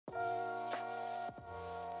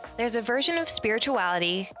There's a version of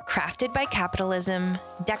spirituality crafted by capitalism,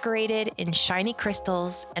 decorated in shiny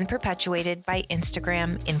crystals, and perpetuated by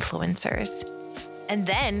Instagram influencers. And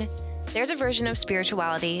then there's a version of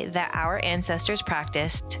spirituality that our ancestors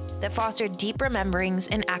practiced that fostered deep rememberings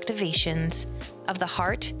and activations of the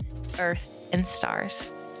heart, earth, and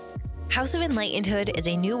stars. House of Enlightenedhood is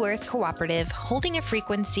a New Earth cooperative holding a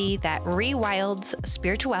frequency that rewilds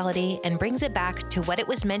spirituality and brings it back to what it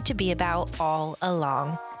was meant to be about all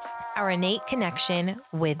along. Our innate connection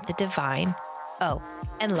with the divine. Oh,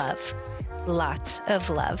 and love. Lots of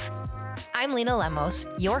love. I'm Lena Lemos,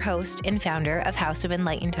 your host and founder of House of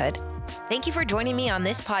Enlightenedhood. Thank you for joining me on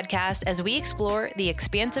this podcast as we explore the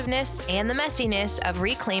expansiveness and the messiness of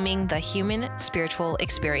reclaiming the human spiritual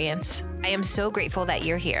experience. I am so grateful that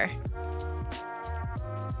you're here.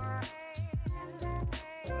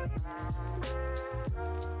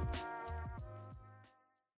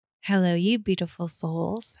 Hello, you beautiful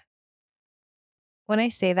souls. When I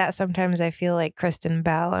say that, sometimes I feel like Kristen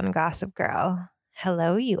Bell on Gossip Girl.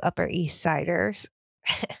 Hello, you Upper East Siders.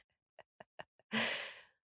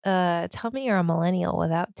 Tell me you're a millennial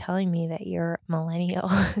without telling me that you're a millennial.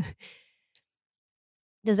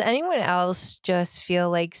 Does anyone else just feel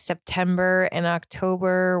like September and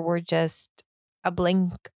October were just a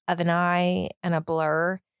blink of an eye and a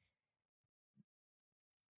blur?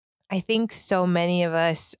 I think so many of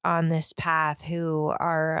us on this path who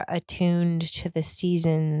are attuned to the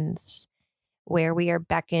seasons where we are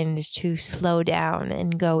beckoned to slow down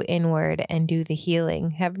and go inward and do the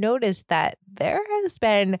healing have noticed that there has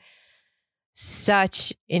been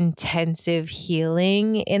such intensive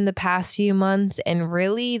healing in the past few months, and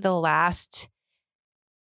really the last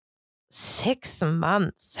 6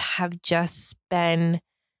 months have just been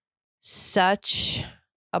such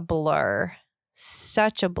a blur.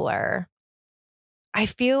 Such a blur. I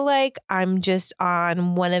feel like I'm just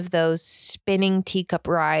on one of those spinning teacup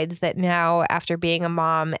rides that now, after being a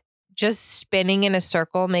mom, just spinning in a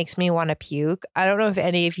circle makes me want to puke. I don't know if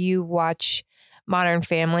any of you watch Modern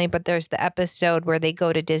Family, but there's the episode where they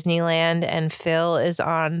go to Disneyland and Phil is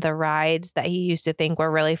on the rides that he used to think were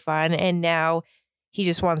really fun, and now he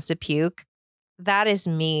just wants to puke. That is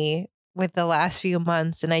me with the last few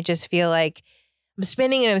months, and I just feel like I'm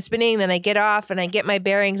spinning and I'm spinning, then I get off and I get my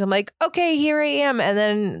bearings. I'm like, okay, here I am. And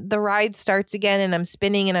then the ride starts again and I'm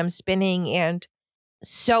spinning and I'm spinning. And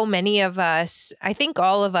so many of us, I think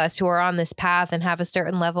all of us who are on this path and have a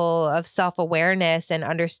certain level of self-awareness and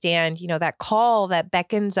understand, that call that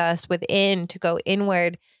beckons us within to go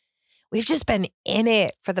inward, we've just been in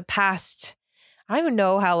it for the past, I don't even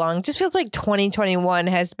know how long. It just feels like 2021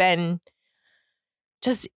 has been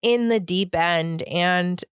just in the deep end.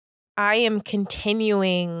 And I am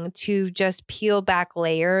continuing to just peel back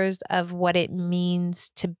layers of what it means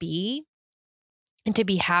to be and to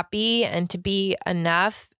be happy and to be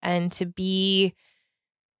enough and to be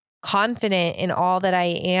confident in all that I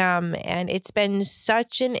am. And it's been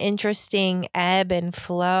such an interesting ebb and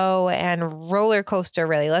flow and roller coaster,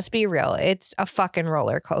 really. Let's be real. It's a fucking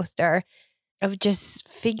roller coaster of just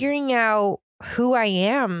figuring out who I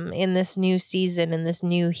am in this new season and this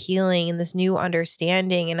new healing and this new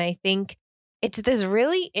understanding. And I think it's this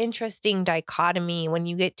really interesting dichotomy when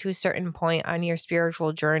you get to a certain point on your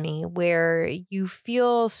spiritual journey where you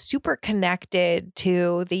feel super connected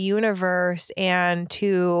to the universe and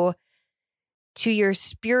to your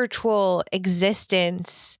spiritual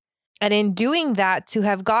existence. And in doing that, to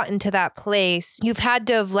have gotten to that place, you've had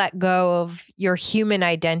to have let go of your human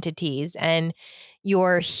identities and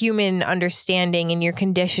your human understanding and your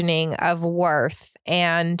conditioning of worth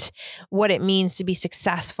and what it means to be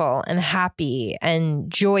successful and happy and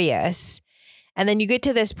joyous. And then you get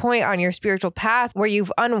to this point on your spiritual path where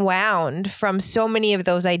you've unwound from so many of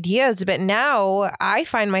those ideas. But now I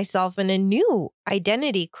find myself in a new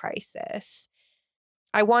identity crisis.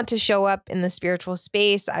 I want to show up in the spiritual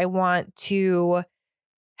space. I want to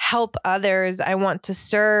help others. I want to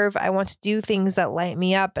serve. I want to do things that light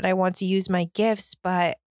me up, and I want to use my gifts.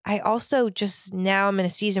 But I also just now I'm in a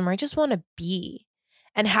season where I just want to be.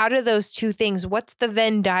 And how do those two things, what's the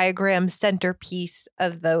Venn diagram centerpiece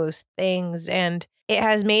of those things? And it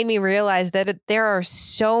has made me realize that there are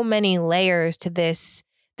so many layers to this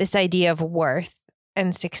idea of worth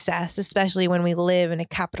and success, especially when we live in a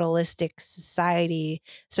capitalistic society,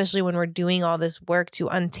 especially when we're doing all this work to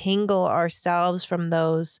untangle ourselves from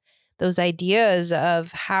those ideas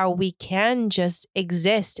of how we can just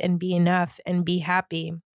exist and be enough and be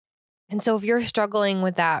happy. And so if you're struggling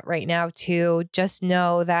with that right now too, just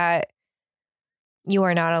know that you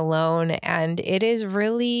are not alone. And it is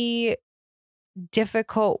really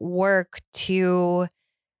difficult work to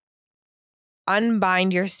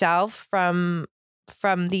unbind yourself from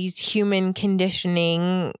these human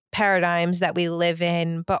conditioning paradigms that we live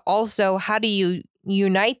in, but also how do you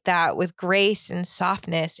unite that with grace and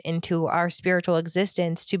softness into our spiritual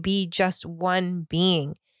existence to be just one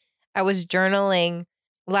being? I was journaling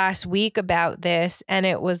last week about this, and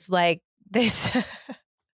it was like this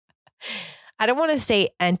I don't want to say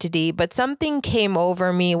entity, but something came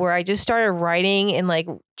over me where I just started writing in like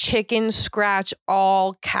chicken scratch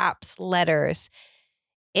all caps letters.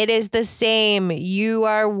 It is the same. You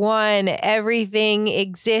are one. Everything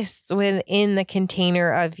exists within the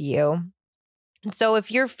container of you. So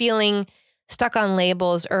if you're feeling stuck on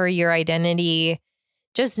labels or your identity,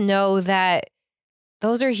 just know that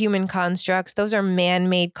those are human constructs. Those are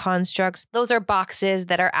man-made constructs. Those are boxes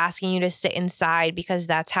that are asking you to sit inside because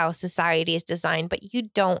that's how society is designed. But you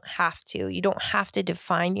don't have to. You don't have to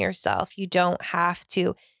define yourself. You don't have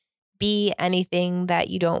to be anything that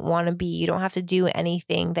you don't want to be. You don't have to do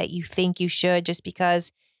anything that you think you should just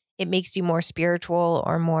because it makes you more spiritual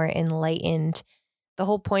or more enlightened. The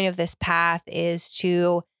whole point of this path is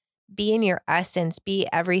to be in your essence, be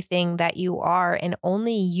everything that you are, and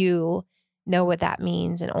only you know what that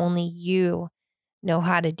means, and only you know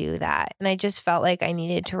how to do that. And I just felt like I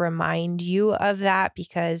needed to remind you of that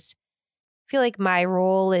because I feel like my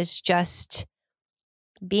role is just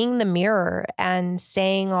being the mirror and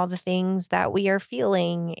saying all the things that we are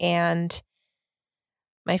feeling. And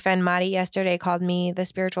my friend Madi yesterday called me the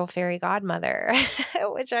spiritual fairy godmother,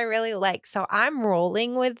 which I really like. So I'm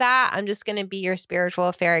rolling with that. I'm just going to be your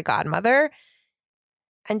spiritual fairy godmother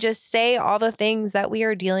and just say all the things that we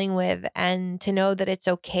are dealing with and to know that it's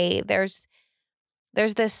okay. There's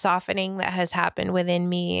this softening that has happened within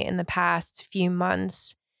me in the past few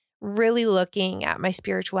months, really looking at my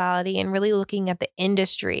spirituality and really looking at the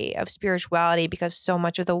industry of spirituality, because so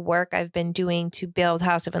much of the work I've been doing to build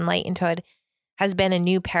House of Enlightenedhood has been a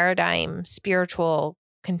new paradigm, spiritual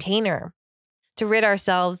container to rid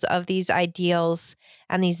ourselves of these ideals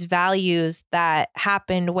and these values that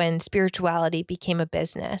happened when spirituality became a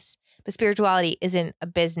business. But spirituality isn't a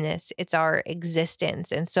business, it's our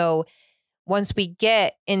existence. And so once we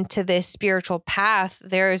get into this spiritual path,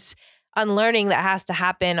 there's unlearning that has to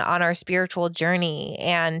happen on our spiritual journey.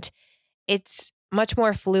 And it's much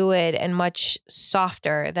more fluid and much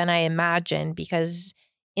softer than I imagined, because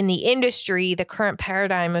in the industry, the current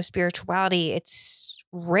paradigm of spirituality, it's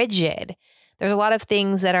rigid. There's a lot of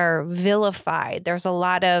things that are vilified. There's a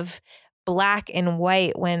lot of black and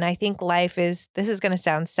white when I think life is, this is going to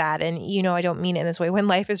sound sad, and I don't mean it in this way, when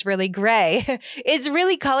life is really gray. It's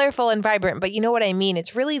really colorful and vibrant, but you know what I mean?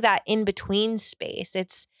 It's really that in-between space.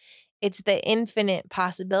 It's the infinite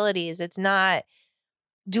possibilities. It's not,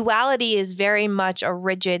 duality is very much a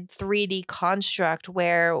rigid 3D construct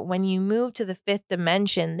where when you move to the fifth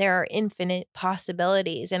dimension, there are infinite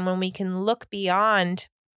possibilities. And when we can look beyond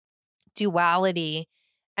duality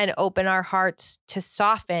and open our hearts to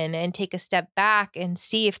soften and take a step back and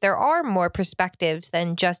see if there are more perspectives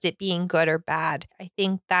than just it being good or bad, I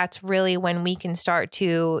think that's really when we can start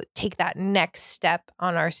to take that next step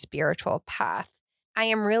on our spiritual path. I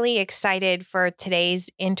am really excited for today's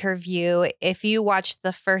interview. If you watched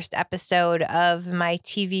the first episode of my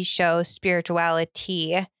TV show,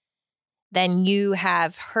 Spirituality, then you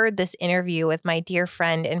have heard this interview with my dear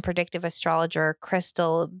friend and predictive astrologer,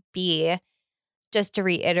 Crystal B. Just to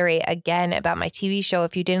reiterate again about my TV show,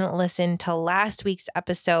 if you didn't listen to last week's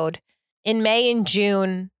episode, in May and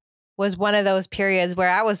June was one of those periods where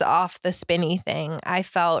I was off the spinny thing. I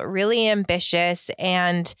felt really ambitious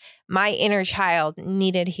and my inner child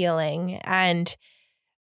needed healing. And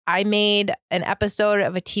I made an episode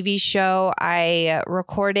of a TV show. I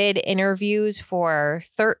recorded interviews for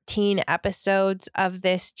 13 episodes of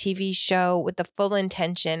this TV show with the full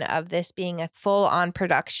intention of this being a full-on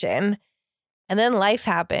production. And then life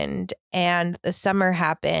happened and the summer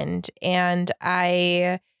happened, and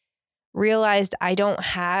I realized I don't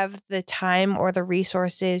have the time or the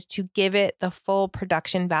resources to give it the full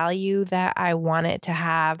production value that I want it to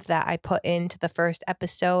have, that I put into the first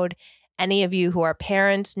episode. Any of you who are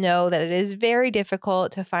parents know that it is very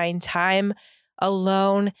difficult to find time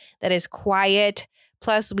alone that is quiet.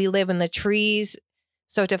 Plus, we live in the trees.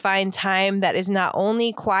 So to find time that is not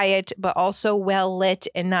only quiet, but also well lit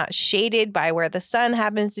and not shaded by where the sun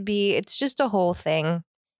happens to be, it's just a whole thing.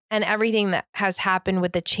 And everything that has happened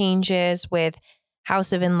with the changes with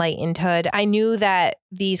House of Enlightenedhood, I knew that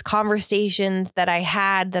these conversations that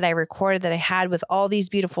I recorded, that I had with all these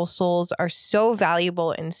beautiful souls are so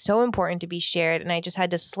valuable and so important to be shared. And I just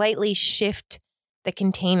had to slightly shift the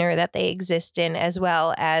container that they exist in, as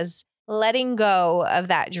well as letting go of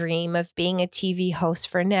that dream of being a TV host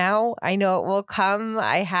for now. I know it will come.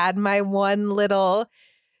 I had my one little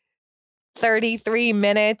 33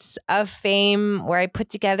 minutes of fame where I put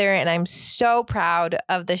together, and I'm so proud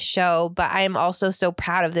of the show, but I am also so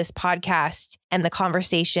proud of this podcast and the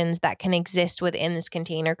conversations that can exist within this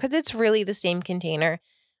container, because it's really the same container.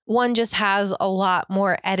 One just has a lot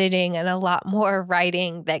more editing and a lot more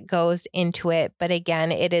writing that goes into it. But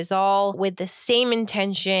again, it is all with the same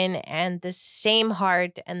intention and the same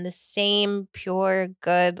heart and the same pure,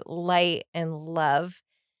 good light and love.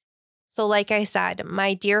 So like I said,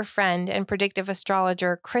 my dear friend and predictive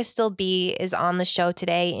astrologer, Crystal B, is on the show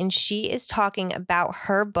today, and she is talking about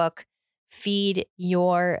her book, Feed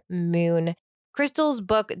Your Moon. Crystal's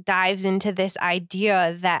book dives into this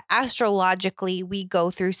idea that astrologically we go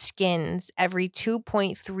through skins every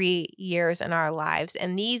 2.3 years in our lives,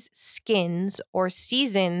 and these skins or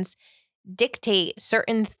seasons dictate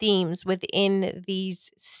certain themes within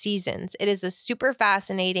these seasons. It is a super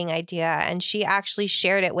fascinating idea, and she actually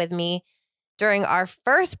shared it with me during our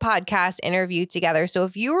first podcast interview together. So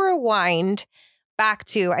if you rewind back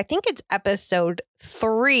to, I think it's episode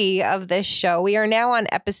 3 of this show, we are now on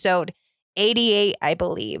episode 88, I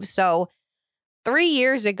believe. So 3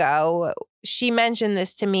 years ago, she mentioned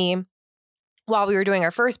this to me while we were doing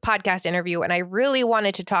our first podcast interview, and I really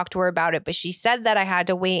wanted to talk to her about it, but she said that I had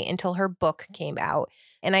to wait until her book came out.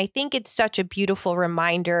 And I think it's such a beautiful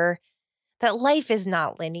reminder that life is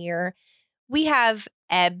not linear. We have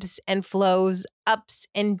ebbs and flows, ups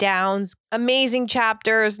and downs, amazing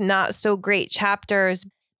chapters, not so great chapters.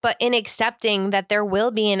 But in accepting that there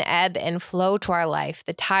will be an ebb and flow to our life,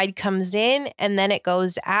 the tide comes in and then it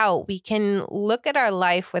goes out, we can look at our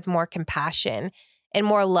life with more compassion and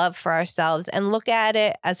more love for ourselves and look at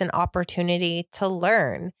it as an opportunity to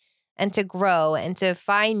learn and to grow and to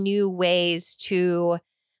find new ways to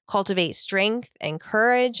cultivate strength and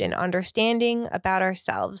courage and understanding about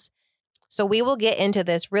ourselves. So we will get into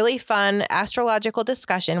this really fun astrological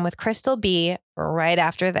discussion with Crystal B right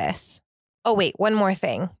after this. Oh, wait, one more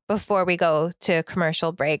thing before we go to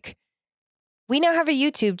commercial break. We now have a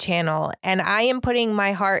YouTube channel, and I am putting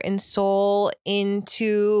my heart and soul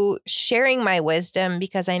into sharing my wisdom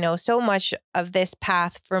because I know so much of this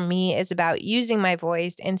path for me is about using my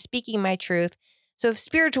voice and speaking my truth. So if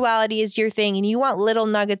spirituality is your thing and you want little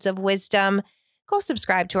nuggets of wisdom, go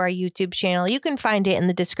subscribe to our YouTube channel. You can find it in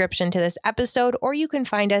the description to this episode, or you can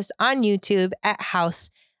find us on YouTube at House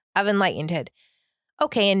of Enlightenedhood.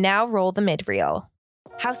 Okay, and now roll the mid-reel.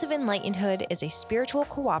 House of Enlightenedhood is a spiritual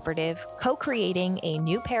cooperative co-creating a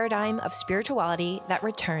new paradigm of spirituality that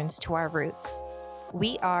returns to our roots.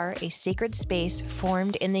 We are a sacred space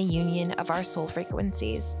formed in the union of our soul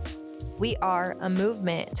frequencies. We are a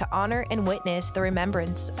movement to honor and witness the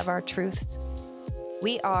remembrance of our truths.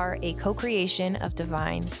 We are a co-creation of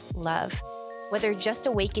divine love. Whether just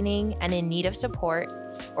awakening and in need of support,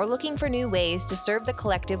 or looking for new ways to serve the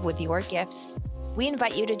collective with your gifts, we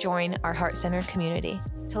invite you to join our heart-centered community.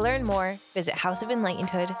 To learn more, visit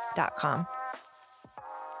houseofenlightenedhood.com.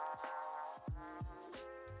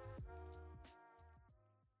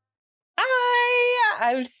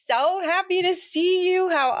 Hi, I'm so happy to see you.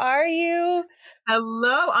 How are you?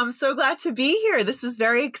 Hello. I'm so glad to be here. This is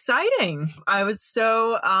very exciting. I was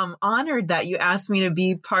so honored that you asked me to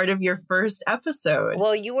be part of your first episode.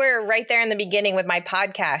 Well, you were right there in the beginning with my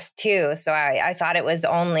podcast too. So I thought it was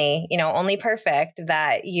only perfect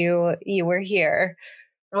that you were here.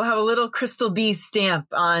 We'll have a little Crystal B stamp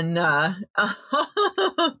on.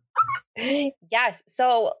 Yes.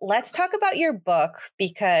 So let's talk about your book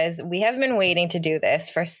because we have been waiting to do this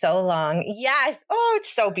for so long. Yes. Oh,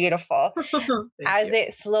 it's so beautiful as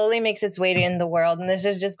it slowly makes its way in the world. And this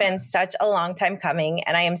has just been such a long time coming.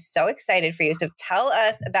 And I am so excited for you. So tell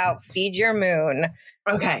us about Feed Your Moon.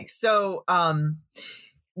 Okay. So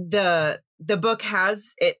the book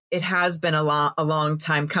has been a long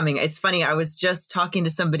time coming. It's funny. I was just talking to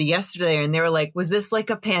somebody yesterday and they were like, was this like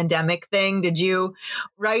a pandemic thing? Did you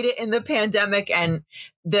write it in the pandemic? And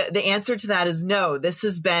the answer to that is no. This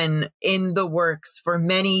has been in the works for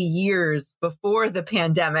many years before the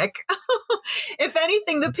pandemic. If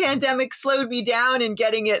anything, the pandemic slowed me down in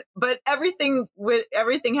getting it, but everything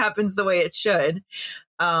happens the way it should.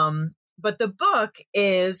 But the book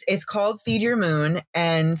it's called Feed Your Moon,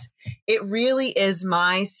 and it really is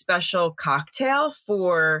my special cocktail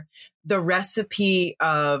for the recipe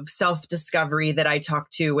of self-discovery that I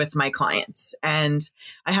talk to with my clients. And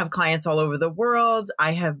I have clients all over the world.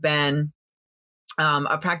 I have been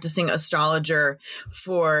a practicing astrologer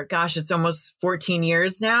for, it's almost 14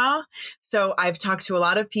 years now. So I've talked to a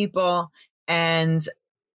lot of people, and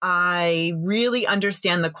I really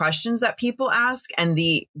understand the questions that people ask and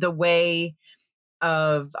the way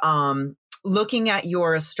of looking at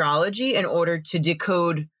your astrology in order to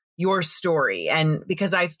decode your story. And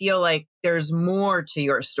because I feel like there's more to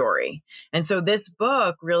your story. And so this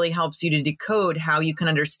book really helps you to decode how you can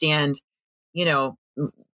understand, you know,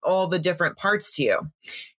 all the different parts to you.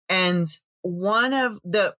 And one of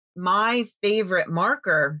my favorite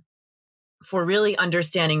marker for really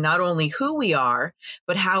understanding not only who we are,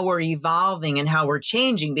 but how we're evolving and how we're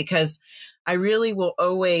changing, because I really will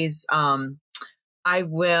always, I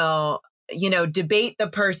will, debate the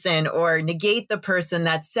person or negate the person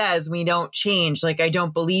that says we don't change. Like, I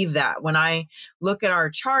don't believe that. When I look at our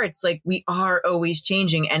charts, like, we are always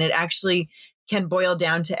changing, and it actually can boil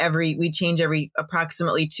down to we change every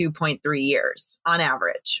approximately 2.3 years on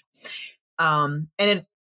average.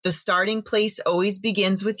 The starting place always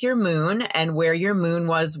begins with your moon and where your moon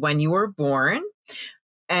was when you were born.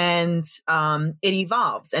 And it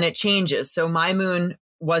evolves and it changes. So my moon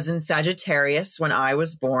was in Sagittarius when I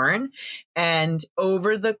was born. And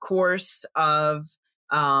over the course of,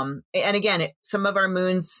 and again, some of our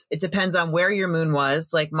moons, it depends on where your moon was.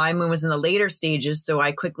 Like, my moon was in the later stages. So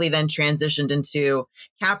I quickly then transitioned into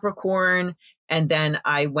Capricorn. And then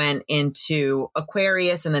I went into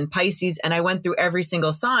Aquarius and then Pisces, and I went through every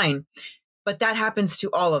single sign. But that happens to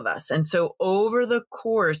all of us. And so over the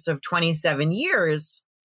course of 27 years,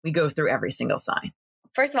 we go through every single sign.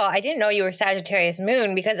 First of all, I didn't know you were Sagittarius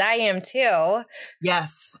moon, because I am too.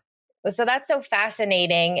 Yes. So that's so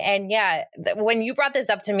fascinating. And yeah, when you brought this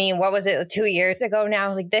up to me, what was it, 2 years ago now? I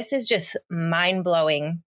was like, this is just mind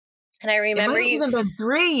blowing. And I remember it might have even been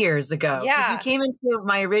 3 years ago. Yeah. You came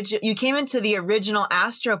into the original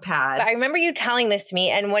Astropad. But I remember you telling this to me.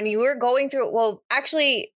 And when you were going through, well,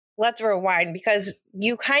 actually, let's rewind, because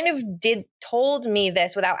you kind of told me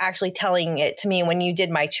this without actually telling it to me when you did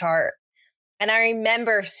my chart. And I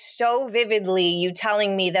remember so vividly you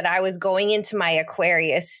telling me that I was going into my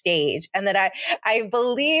Aquarius stage, and that I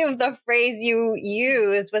believe the phrase you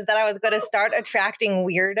used was that I was going to start attracting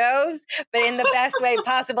weirdos, but in the best way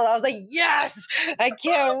possible. I was like, yes, I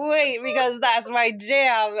can't wait, because that's my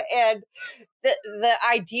jam. And the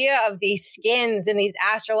idea of these skins and these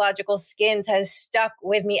astrological skins has stuck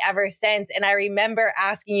with me ever since. And I remember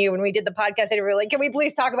asking you when we did the podcast, and we were like, can we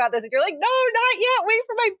please talk about this? And you're like, no, not yet. Wait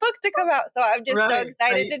for my book to come out. So I'm just so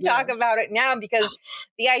excited to talk about it now, because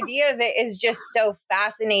the idea of it is just so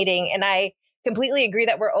fascinating. And I completely agree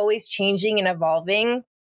that we're always changing and evolving.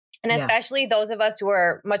 And especially those of us who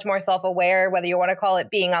are much more self-aware, whether you want to call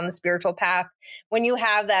it being on the spiritual path, when you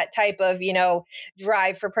have that type of,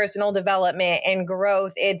 drive for personal development and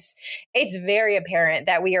growth, it's very apparent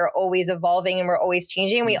that we are always evolving and we're always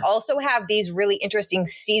changing. We also have these really interesting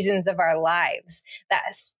seasons of our lives that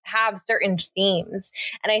have certain themes.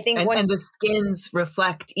 And I think and the skins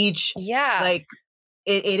reflect each, like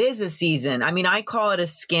it is a season. I mean, I call it a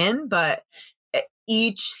skin, but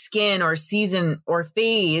each skin or season or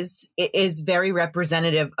phase, it is very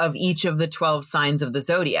representative of each of the 12 signs of the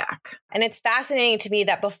zodiac. And it's fascinating to me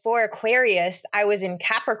that before Aquarius, I was in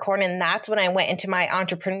Capricorn, and that's when I went into my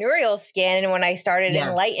entrepreneurial skin. And when I started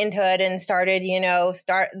Enlightenedhood and started,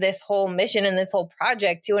 start this whole mission and this whole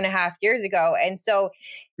project 2.5 years ago. And so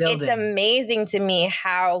it's amazing to me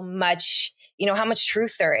how much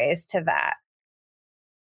truth there is to that.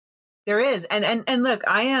 There is. And look,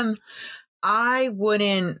 I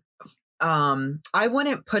wouldn't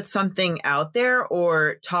put something out there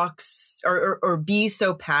or or be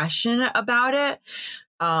so passionate about it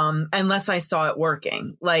unless I saw it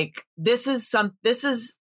working. Like, this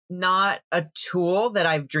is not a tool that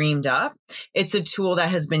I've dreamed up. It's a tool that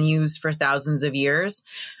has been used for thousands of years.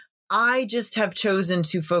 I just have chosen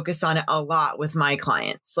to focus on it a lot with my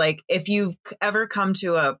clients. Like, if you've ever come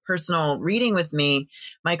to a personal reading with me,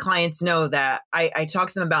 my clients know that I talk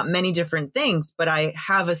to them about many different things, but I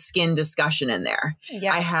have a skin discussion in there.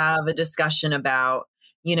 Yeah. I have a discussion about,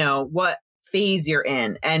 what phase you're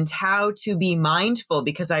in and how to be mindful,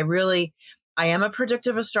 because I am a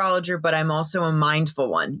predictive astrologer, but I'm also a mindful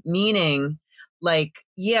one, meaning like,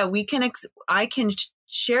 I can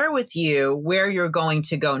share with you where you're going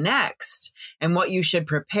to go next and what you should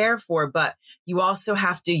prepare for, but you also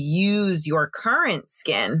have to use your current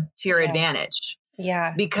skin to your advantage.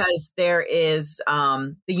 Yeah. Because there is,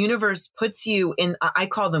 the universe puts you in, I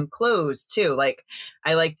call them clothes too. Like,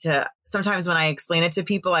 I like to, sometimes when I explain it to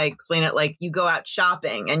people, I explain it like you go out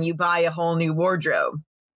shopping and you buy a whole new wardrobe.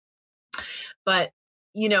 But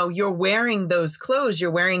you're wearing those clothes,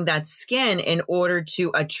 you're wearing that skin in order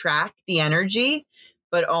to attract the energy,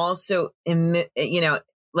 but also,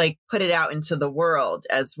 put it out into the world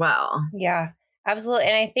as well. Yeah. Absolutely.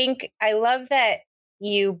 And I think I love that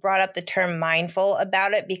you brought up the term mindful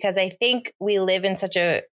about it, because I think we live in such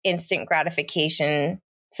a instant gratification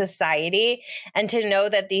society, and to know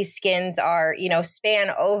that these skins are, span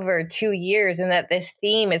over 2 years, and that this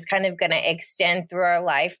theme is kind of going to extend through our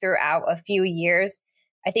life throughout a few years,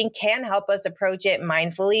 I think can help us approach it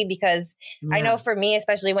mindfully. Because I know for me,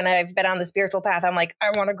 especially when I've been on the spiritual path, I'm like,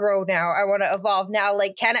 I want to grow now. I want to evolve now.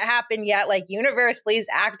 Like, can it happen yet? Like, universe, please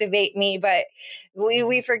activate me. But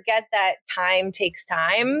we forget that time takes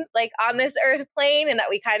time, like on this earth plane, and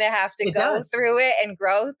that we kind of have to go through it and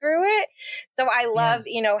grow through it. So I love,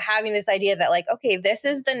 having this idea that like, okay, this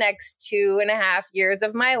is the next 2.5 years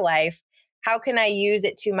of my life. How can I use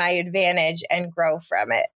it to my advantage and grow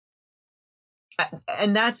from it?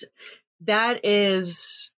 And that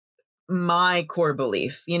is my core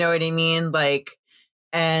belief. You know what I mean? Like,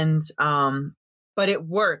 and, but it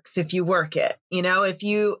works if you work it,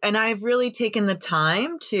 and I've really taken the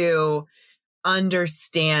time to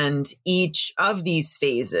understand each of these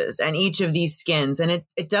phases and each of these skins. And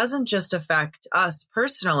it doesn't just affect us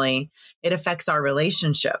personally. It affects our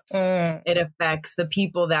relationships. It affects the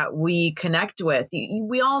people that we connect with.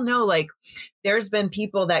 We all know, like, there's been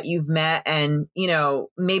people that you've met and,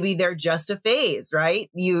 maybe they're just a phase,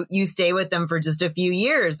 right? You stay with them for just a few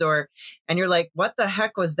years and you're like, what the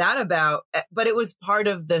heck was that about? But it was part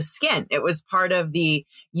of the skin. It was part of you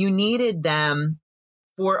needed them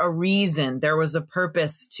for a reason. There was a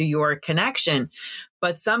purpose to your connection.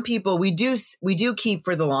 But some people we do keep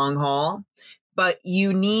for the long haul, but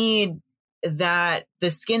you need that the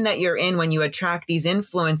skin that you're in when you attract these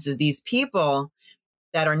influences, these people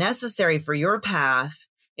that are necessary for your path.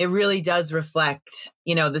 It really does reflect,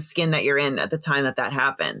 the skin that you're in at the time that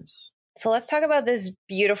happens. So let's talk about this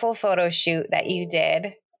beautiful photo shoot that you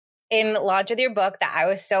did in launch with your book that I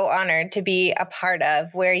was so honored to be a part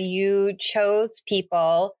of, where you chose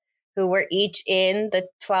people who were each in the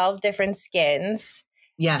 12 different skins.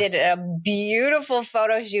 Yes. Did a beautiful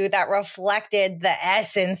photo shoot that reflected the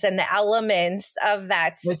essence and the elements of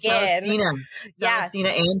that skin. Celestina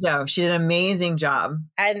Ando. She did an amazing job.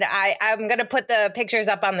 And I'm going to put the pictures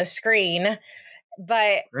up on the screen,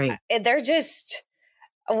 but they're just...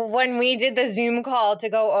 When we did the Zoom call to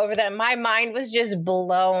go over them, my mind was just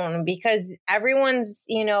blown, because everyone's,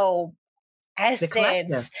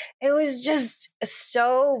 essence, it was just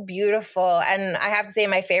so beautiful. And I have to say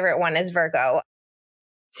my favorite one is Virgo.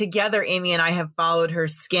 Together, Amy and I have followed her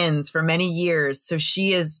skins for many years. So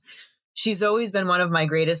she's always been one of my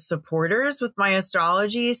greatest supporters with my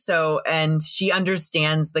astrology. And she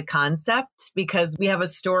understands the concept, because we have a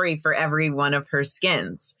story for every one of her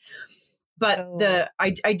skins. But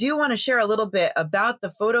I do want to share a little bit about the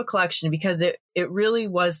photo collection, because it really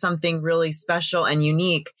was something really special and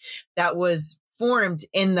unique that was formed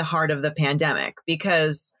in the heart of the pandemic,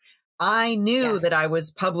 because I knew that I was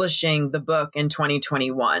publishing the book in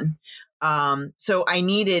 2021. So I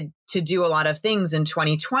needed to do a lot of things in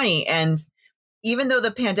 2020. And even though the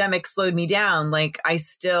pandemic slowed me down, like, I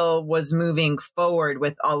still was moving forward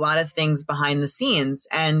with a lot of things behind the scenes.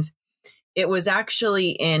 And it was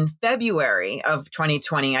actually in February of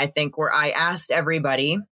 2020, I think, where I asked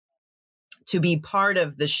everybody to be part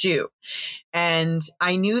of the shoot. And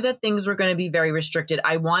I knew that things were going to be very restricted.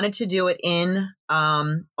 I wanted to do it in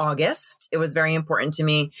August. It was very important to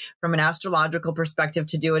me from an astrological perspective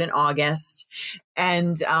to do it in August.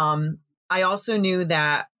 And I also knew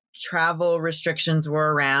that travel restrictions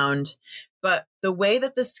were around. But the way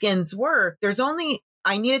that the skins work,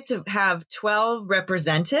 I needed to have 12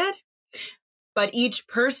 represented. But each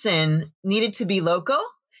person needed to be local,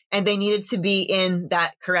 and they needed to be in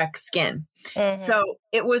that correct skin. Mm-hmm. So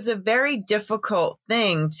it was a very difficult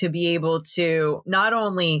thing to be able to not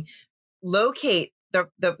only locate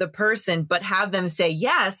the person, but have them say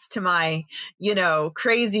yes to my,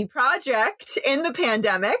 crazy project in the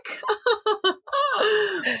pandemic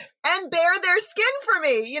and bare their skin for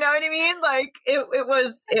me. You know what I mean? Like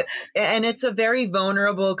and it's a very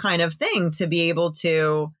vulnerable kind of thing to be able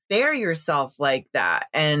to bare yourself like that.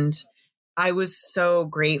 And I was so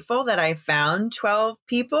grateful that I found 12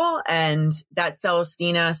 people and that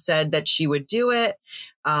Celestina said that she would do it.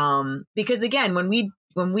 Because again, when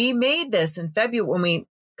we made this in February, when we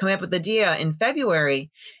come up with the idea in February,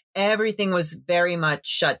 everything was very much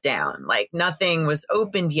shut down. Like nothing was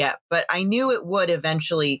opened yet, but I knew it would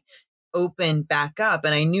eventually open back up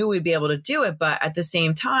and I knew we'd be able to do it. But at the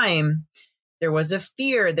same time, there was a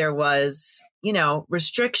fear, there was,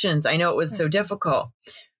 restrictions. I know it was so difficult,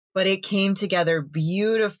 but it came together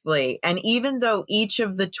beautifully. And even though each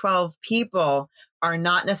of the 12 people are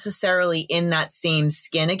not necessarily in that same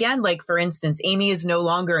skin again. Like, for instance, Amy is no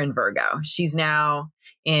longer in Virgo. She's now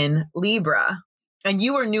in Libra. And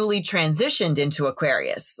you were newly transitioned into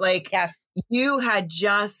Aquarius. Like, Yes. you had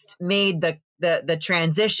just made the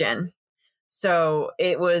transition. So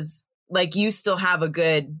it was like, you still have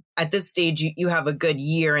at this stage, you have a good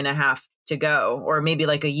year and a half to go, or maybe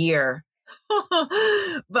like a year.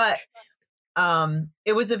 But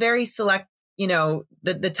it was a very select,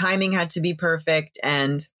 the timing had to be perfect.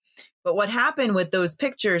 But what happened with those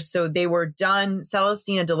pictures, so they were done,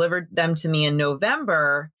 Celestina delivered them to me in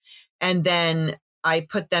November, and then I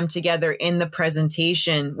put them together in the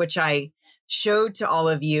presentation, which I showed to all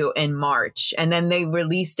of you in March, and then they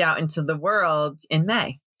released out into the world in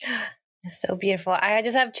May. It's so beautiful. I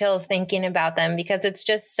just have chills thinking about them, because it's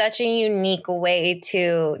just such a unique way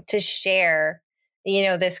to share,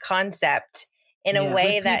 this concept in a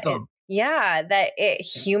way that it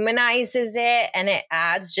humanizes it, and it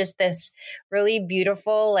adds just this really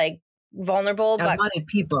beautiful, like, vulnerable but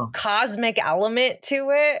cosmic element to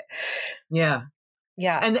it. Yeah.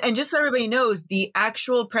 Yeah. And just so everybody knows, the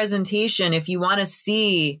actual presentation, if you want to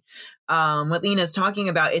see what Lena's talking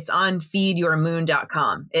about, it's on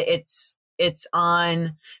feedyourmoon.com. It's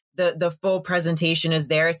on the full presentation is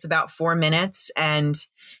there. It's about 4 minutes, and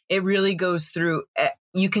it really goes through.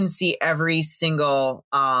 You can see every single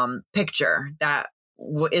picture that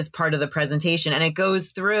is part of the presentation, and it goes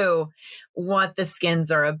through what the skins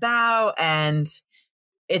are about, and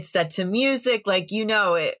it's set to music. Like,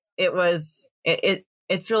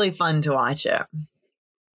 it's really fun to watch it.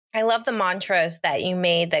 I love the mantras that you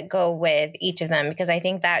made that go with each of them, because I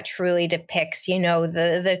think that truly depicts,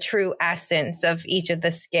 the true essence of each of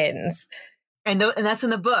the skins. And that's in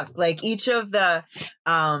the book. Like, each of the,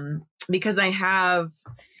 because I have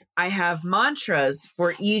mantras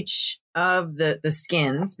for each of the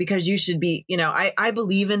skins, because you should be, I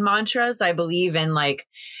believe in mantras. I believe in, like,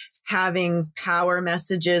 having power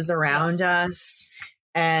messages around us.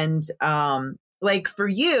 And, like, for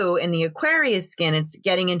you in the Aquarius skin, it's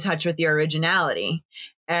getting in touch with your originality.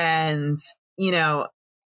 And,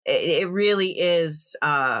 it really is,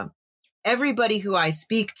 everybody who I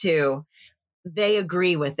speak to, they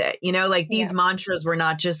agree with it. Like, these mantras were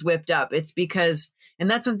not just whipped up. It's because, and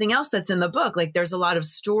that's something else that's in the book. Like, there's a lot of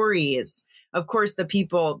stories. Of course, the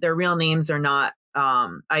people, their real names are not,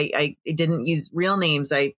 I didn't use real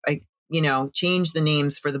names. I changed the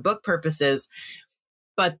names for the book purposes.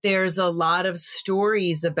 But there's a lot of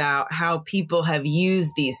stories about how people have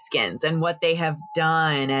used these skins and what they have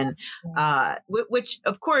done. And which,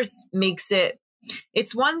 of course, makes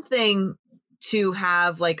it's one thing to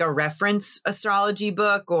have, like, a reference astrology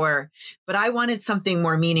book, but I wanted something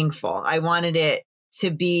more meaningful. I wanted it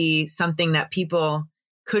to be something that people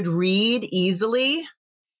could read easily,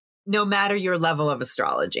 no matter your level of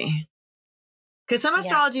astrology. Because some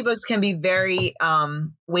astrology books can be very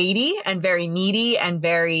weighty and very meaty and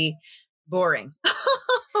very boring.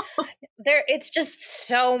 It's just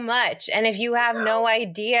so much. And if you have no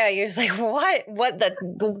idea, you're just like, what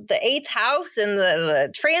the eighth house and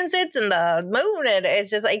the transits and the moon. And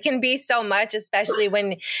it's just, it can be so much, especially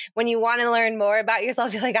when you want to learn more about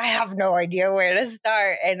yourself. You're like, I have no idea where to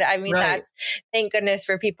start. And I mean, that's, thank goodness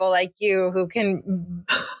for people like you who can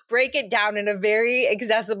break it down in a very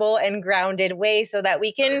accessible and grounded way, so that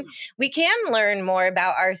we can learn more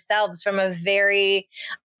about ourselves from a very,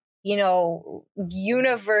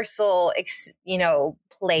 universal,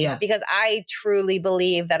 place. Yes. Because I truly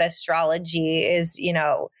believe that astrology is,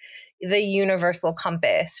 the universal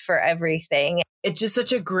compass for everything. It's just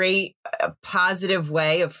such a great, positive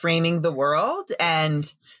way of framing the world,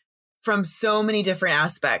 and from so many different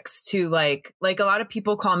aspects, to like a lot of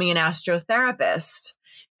people call me an astrotherapist.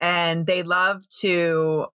 And they love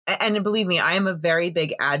to, and believe me, I am a very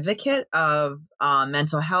big advocate of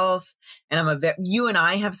mental health. And you and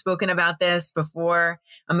I have spoken about this before.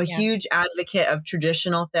 I'm a huge advocate of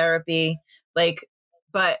traditional therapy,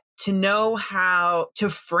 but to know how to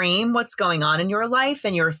frame what's going on in your life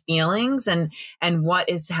and your feelings and what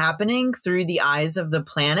is happening through the eyes of the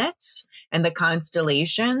planets and the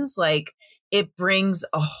constellations, like, it brings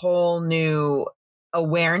a whole new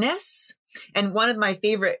awareness. And one of my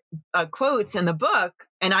favorite quotes in the book,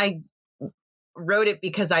 and I wrote it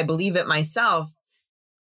because I believe it myself,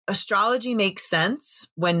 astrology makes sense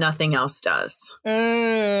when nothing else does.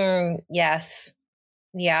 Yes.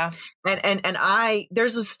 Yeah. And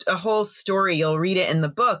there's a whole story. You'll read it in the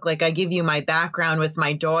book. Like, I give you my background with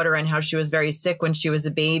my daughter and how she was very sick when she was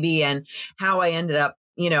a baby, and how I ended up,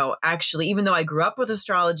 actually, even though I grew up with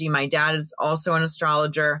astrology, my dad is also an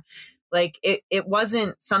astrologer. Like it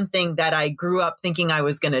wasn't something that I grew up thinking I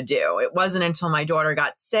was going to do. It wasn't until my daughter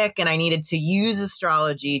got sick and I needed to use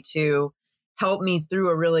astrology to help me through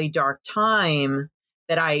a really dark time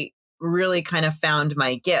that I really kind of found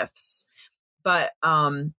my gifts. But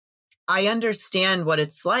I understand what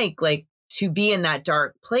it's like to be in that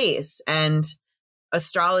dark place. And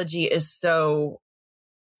astrology is so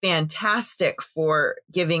fantastic for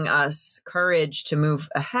giving us courage to move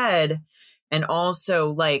ahead. And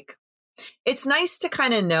also it's nice to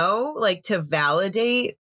kind of know, to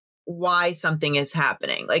validate why something is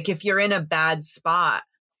happening. Like if you're in a bad spot,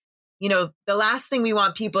 the last thing we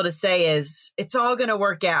want people to say is, it's all going to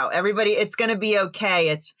work out. Everybody, it's going to be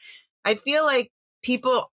okay. I feel like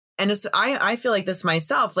people, and I feel like this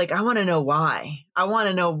myself, I want to know why. I want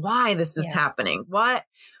to know why this is happening. What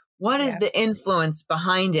is the influence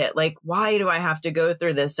behind it? Why do I have to go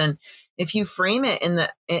through this? And if you frame it in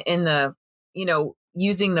the,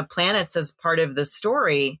 using the planets as part of the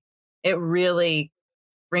story, it really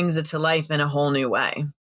brings it to life in a whole new way.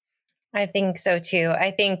 I think so too.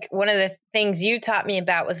 I think one of the things you taught me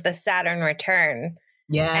about was the Saturn return.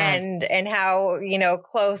 Yes. And how,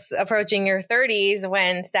 close approaching your 30s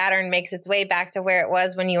when Saturn makes its way back to where it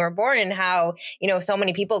was when you were born, and how, so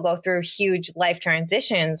many people go through huge life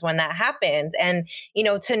transitions when that happens. And,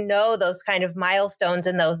 to know those kind of milestones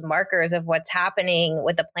and those markers of what's happening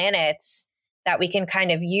with the planets that we can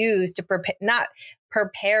kind of use to not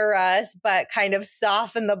prepare us, but kind of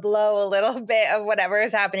soften the blow a little bit of whatever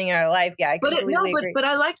is happening in our life. Yeah, I completely agree. But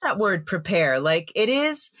I like that word, prepare. It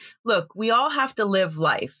is, look, we all have to live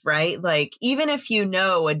life, right? Even if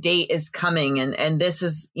a date is coming and this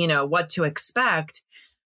is, what to expect,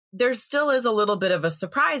 there still is a little bit of a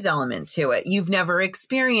surprise element to it. You've never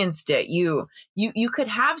experienced it. You could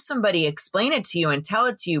have somebody explain it to you and tell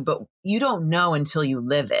it to you, but you don't know until you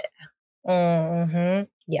live it. Mm-hmm.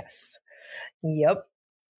 Yes. Yep.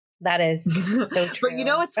 That is so true.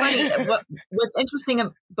 But it's funny.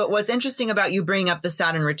 What's interesting about you bringing up the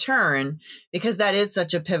Saturn return, because that is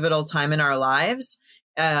such a pivotal time in our lives.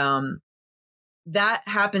 That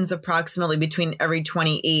happens approximately between every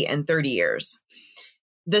 28 and 30 years.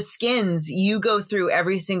 The skins, you go through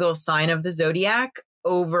every single sign of the zodiac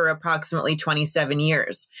over approximately 27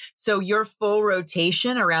 years. So your full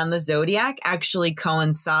rotation around the zodiac actually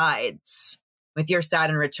coincides with your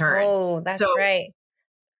Saturn return. Oh, that's right.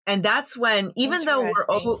 And that's when, even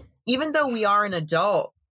though we are an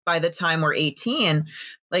adult by the time we're 18,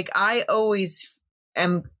 I always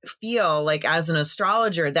feel as an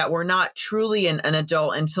astrologer that we're not truly an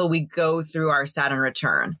adult until we go through our Saturn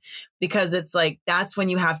return, because it's that's when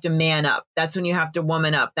you have to man up. That's when you have to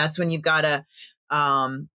woman up. That's when you've got to,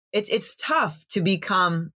 it's tough to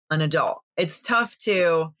become an adult. It's tough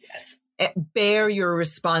to bear your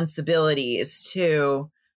responsibilities to,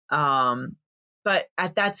 but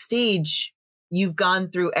at that stage, you've gone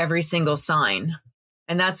through every single sign.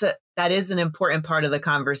 And that is an important part of the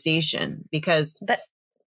conversation, because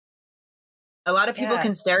a lot of people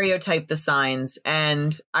can stereotype the signs.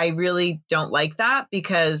 And I really don't like that,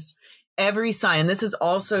 because every sign, and this is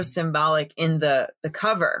also symbolic in the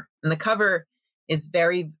cover, and the cover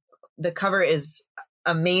is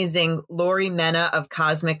amazing. Lori Mena of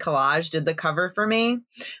Cosmic Collage did the cover for me.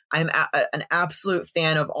 I'm an absolute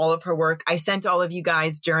fan of all of her work. I sent all of you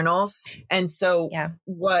guys journals. And so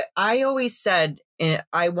what I always said,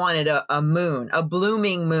 I wanted a moon, a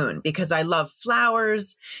blooming moon, because I love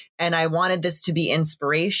flowers and I wanted this to be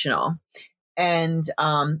inspirational. And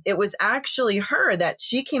it was actually her that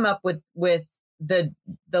she came up with the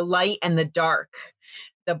light and the dark,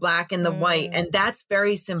 the black and the white. And that's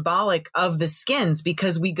very symbolic of the skins,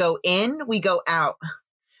 because we go in, we go out,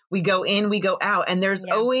 we go in, we go out. And there's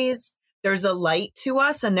a light to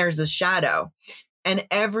us and there's a shadow. And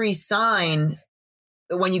every sign,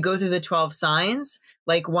 when you go through the 12 signs,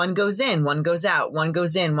 one goes in, one goes out, one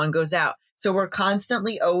goes in, one goes out. So we're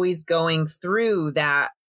constantly always going through that,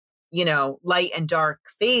 light and dark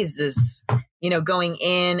phases, going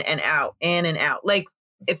in and out, in and out.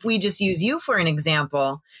 If we just use you for an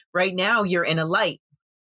example, right now you're in a light,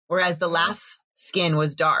 whereas the last skin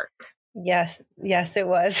was dark. Yes, it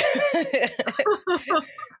was.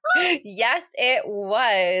 Yes, it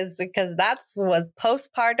was, because that was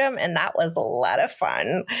postpartum and that was a lot of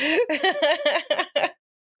fun.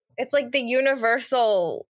 It's like the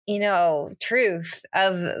universal, truth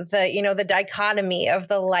of the dichotomy of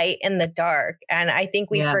the light and the dark. And I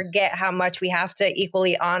think we forget how much we have to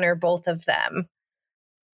equally honor both of them.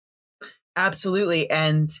 Absolutely.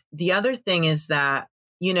 And the other thing is that,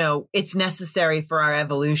 it's necessary for our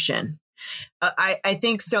evolution. I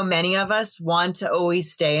think so many of us want to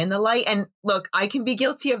always stay in the light. And look, I can be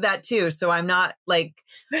guilty of that too. So I'm not like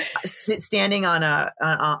standing on a,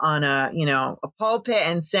 a pulpit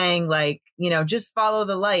and saying like, just follow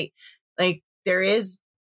the light. Like there is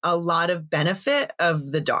a lot of benefit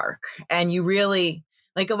of the dark. And you really,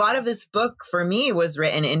 like a lot of this book for me was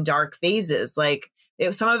written in dark phases. Like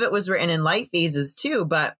some of it was written in light phases too,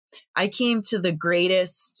 but I came to the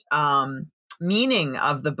greatest meaning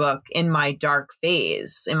of the book in my dark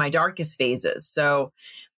phase, in my darkest phases. So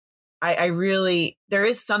I really, there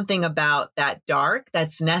is something about that dark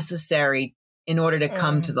that's necessary in order to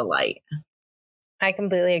come to the light. I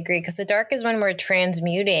completely agree, because the dark is when we're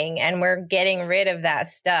transmuting and we're getting rid of that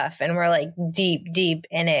stuff and we're like deep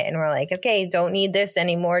in it. And we're like, okay, don't need this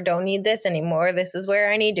anymore. Don't need this anymore. This is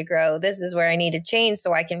where I need to grow. This is where I need to change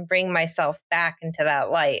so I can bring myself back into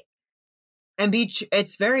that light. And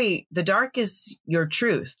the dark is your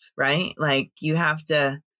truth, right? Like you have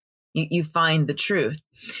to, you find the truth.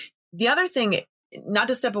 The other thing, not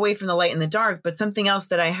to step away from the light and the dark, but something else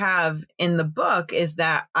that I have in the book is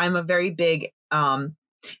that I'm a very big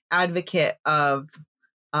advocate of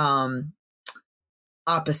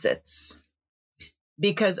opposites,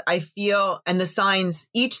 because I feel, and the signs,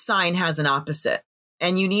 each sign has an opposite,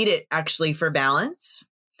 and you need it actually for balance.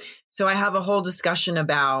 So I have a whole discussion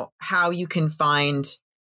about how you can find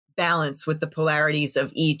balance with the polarities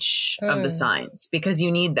of each of the signs, because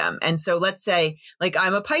you need them. And so let's say like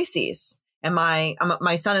I'm a Pisces and my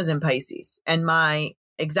sun is in Pisces and my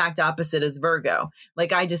exact opposite is Virgo.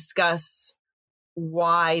 Like I discuss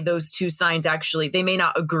why those two signs actually, they may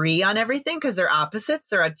not agree on everything because they're opposites.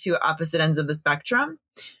 They're at two opposite ends of the spectrum,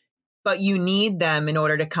 but you need them in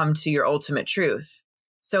order to come to your ultimate truth.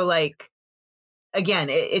 So like, again,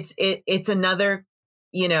 it's another,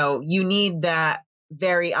 you need that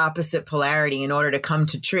very opposite polarity in order to come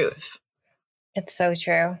to truth. It's so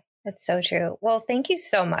true. It's so true. Well, thank you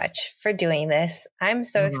so much for doing this. I'm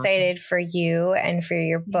so excited for you and for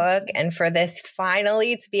your book and for this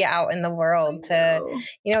finally to be out in the world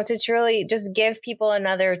to truly just give people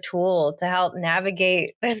another tool to help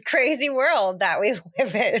navigate this crazy world that we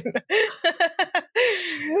live in.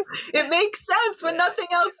 It makes sense when nothing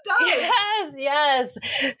else does. Yes.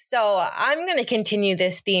 So I'm going to continue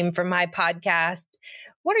this theme for my podcast.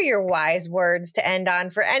 What are your wise words to end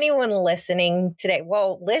on for anyone listening today?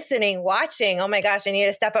 Well, watching. Oh my gosh, I need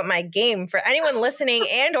to step up my game. For anyone listening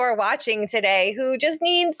and or watching today who just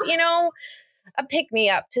needs, a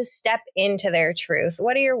pick-me-up to step into their truth.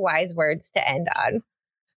 What are your wise words to end on?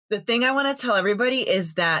 The thing I want to tell everybody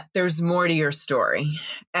is that there's more to your story,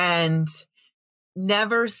 and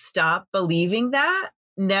never stop believing that.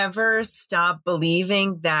 Never stop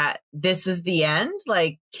believing that this is the end.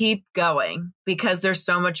 Like keep going, because there's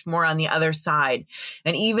so much more on the other side.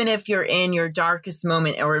 And even if you're in your darkest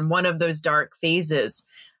moment or in one of those dark phases,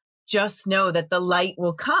 just know that the light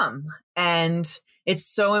will come. And it's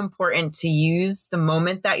so important to use the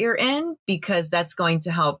moment that you're in, because that's going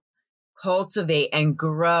to help cultivate and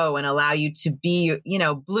grow and allow you to be,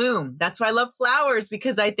 bloom. That's why I love flowers,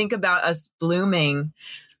 because I think about us blooming.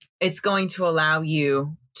 It's going to allow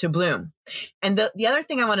you to bloom. And the other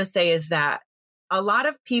thing I want to say is that a lot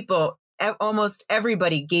of people, almost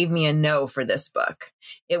everybody gave me a no for this book.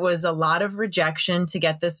 It was a lot of rejection to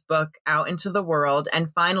get this book out into the world.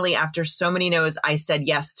 And finally, after so many no's, I said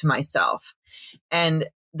yes to myself. And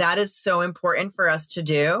that is so important for us to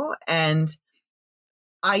do. And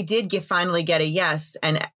I did finally get a yes.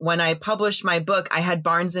 And when I published my book, I had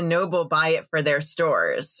Barnes and Noble buy it for their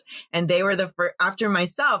stores. And they were the first, after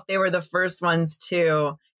myself, they were the first ones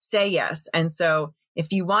to say yes. And so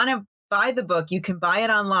if you want to buy the book, you can buy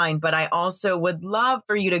it online. But I also would love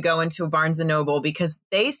for you to go into a Barnes and Noble, because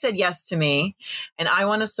they said yes to me and I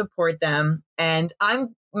want to support them. And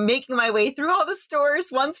I'm making my way through all the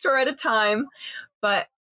stores, one store at a time. But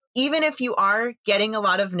even if you are getting a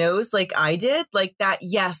lot of no's like I did, like that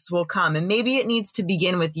yes will come. And maybe it needs to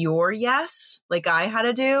begin with your yes, like I had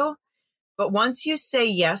to do. But once you say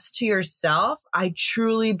yes to yourself, I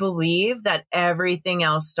truly believe that everything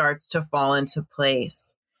else starts to fall into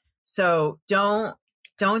place. So don't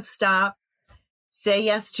stop. Say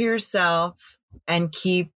yes to yourself and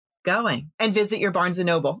keep going, and visit your Barnes and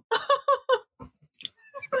Noble.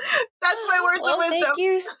 That's my words of wisdom. Thank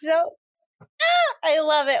you so I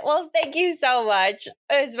love it. Well, thank you so much.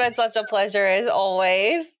 It's been such a pleasure as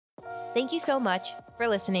always. Thank you so much for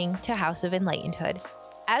listening to House of Enlightenedhood.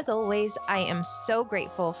 As always, I am so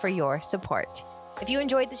grateful for your support. If you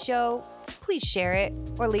enjoyed the show, please share it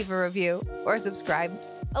or leave a review or subscribe.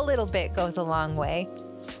 A little bit goes a long way.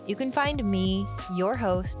 You can find me, your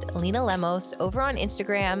host, Lena Lemos, over on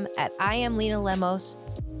Instagram at I am Lena Lemos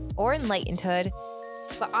or Enlightenedhood.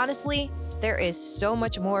 But honestly, there is so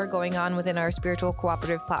much more going on within our spiritual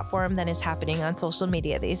cooperative platform than is happening on social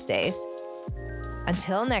media these days.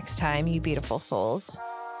 Until next time, you beautiful souls.